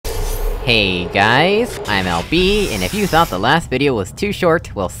Hey guys, I'm LB, and if you thought the last video was too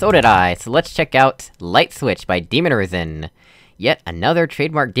short, well so did I, so let's check out Light Switch by Arisen. Yet another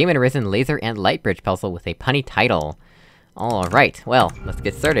trademark Arisen laser and light bridge puzzle with a punny title. Alright, well, let's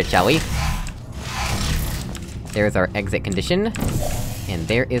get started, shall we? There's our exit condition, and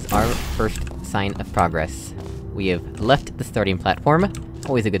there is our first sign of progress. We have left the starting platform,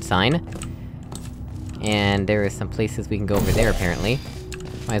 always a good sign. And there are some places we can go over there, apparently.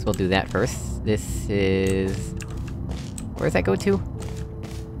 Might as well do that first. This is... where does that go to?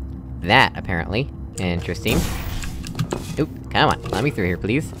 That, apparently. Interesting. Oop, come on, let me through here,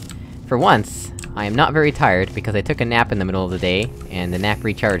 please. For once, I am not very tired, because I took a nap in the middle of the day, and the nap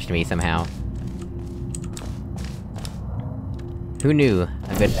recharged me somehow. Who knew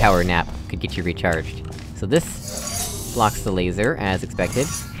a good power nap could get you recharged? So this blocks the laser, as expected.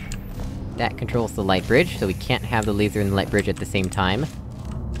 That controls the light bridge, so we can't have the laser and the light bridge at the same time.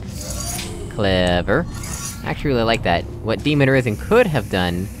 Clever. I actually really like that. What Arisen could have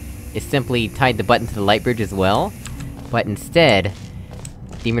done is simply tied the button to the light bridge as well, but instead,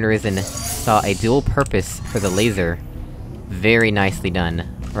 Arisen saw a dual purpose for the laser. Very nicely done.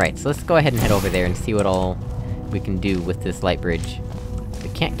 Right, so let's go ahead and head over there and see what all we can do with this light bridge. We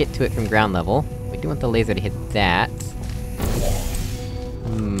can't get to it from ground level. We do want the laser to hit that.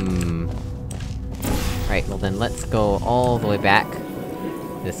 Right, well then let's go all the way back.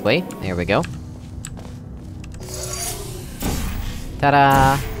 This way. There we go.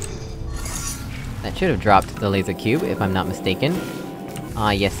 Ta-da! That should have dropped the laser cube, if I'm not mistaken.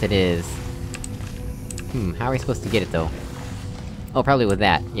 Ah, yes it is. How are we supposed to get it, though? Oh, probably with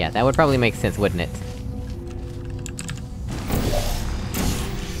that. Yeah, that would probably make sense, wouldn't it?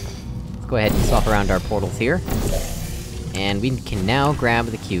 Let's go ahead and swap around our portals here. And we can now grab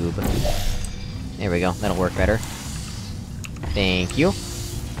the cube. There we go, that'll work better. Thank you.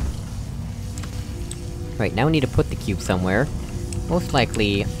 Right, now we need to put the cube somewhere. Most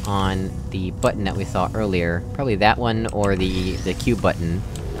likely on the button that we saw earlier. Probably that one, or the cube button.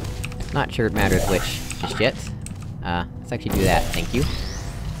 Not sure it matters which, just yet. Let's actually do that, thank you.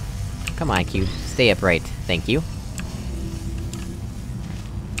 Come on, cube, stay upright, thank you.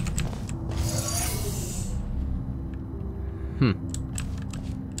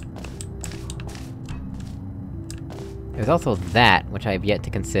 There's also that, which I have yet to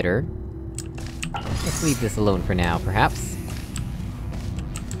consider. Let's leave this alone for now, perhaps.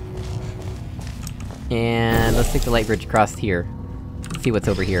 And let's take the light bridge across here. Let's see what's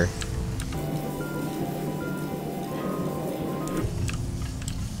over here.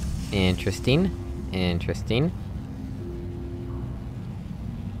 Interesting. Interesting.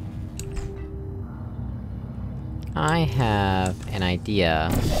 I have an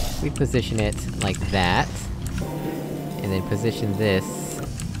idea. We position it like that. And then position this...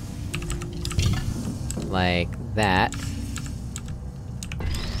 like that.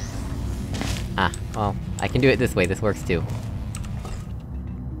 Ah, well, I can do it this way, this works too.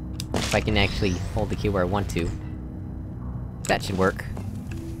 If I can actually hold the cube where I want to. That should work.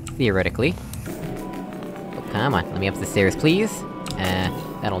 Theoretically. Oh, come on, let me up the stairs, please.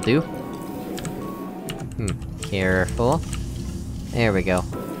 That'll do. Careful. There we go.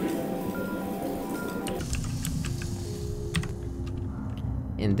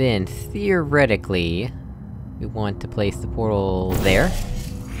 And then, theoretically... we want to place the portal there.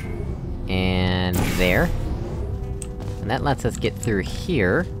 And there. And that lets us get through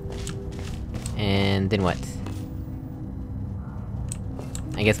here. And then what?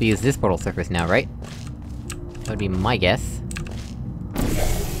 I guess we use this portal surface now, right? That would be my guess.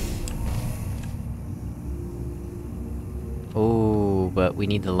 Oh, but we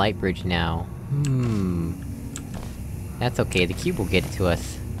need the light bridge now. That's okay, the cube will get it to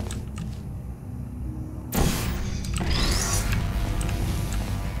us.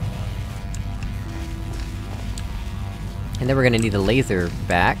 And then we're gonna need the laser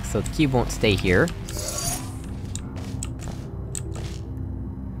back, so the cube won't stay here.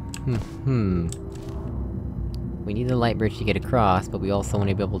 We need the light bridge to get across, but we also want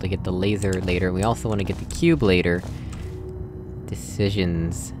to be able to get the laser later, we also want to get the cube later.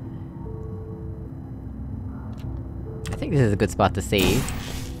 Decisions... I think this is a good spot to save.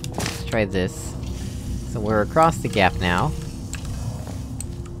 Let's try this. So we're across the gap now.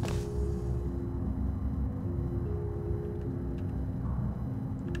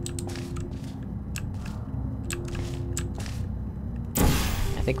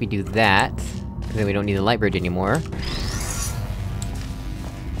 I think we do that, because then we don't need the light bridge anymore.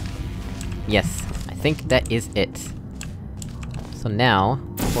 Yes, I think that is it. So now,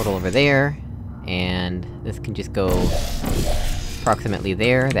 portal over there, and this can just go approximately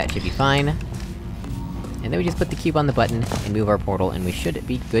there, that should be fine. And then we just put the cube on the button, and move our portal, and we should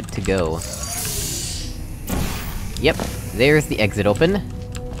be good to go. Yep, there's the exit open.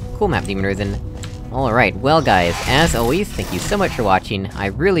 Cool map, Demon Arisen. Alright, well guys, as always, thank you so much for watching, I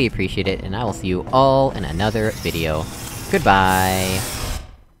really appreciate it, and I will see you all in another video. Goodbye!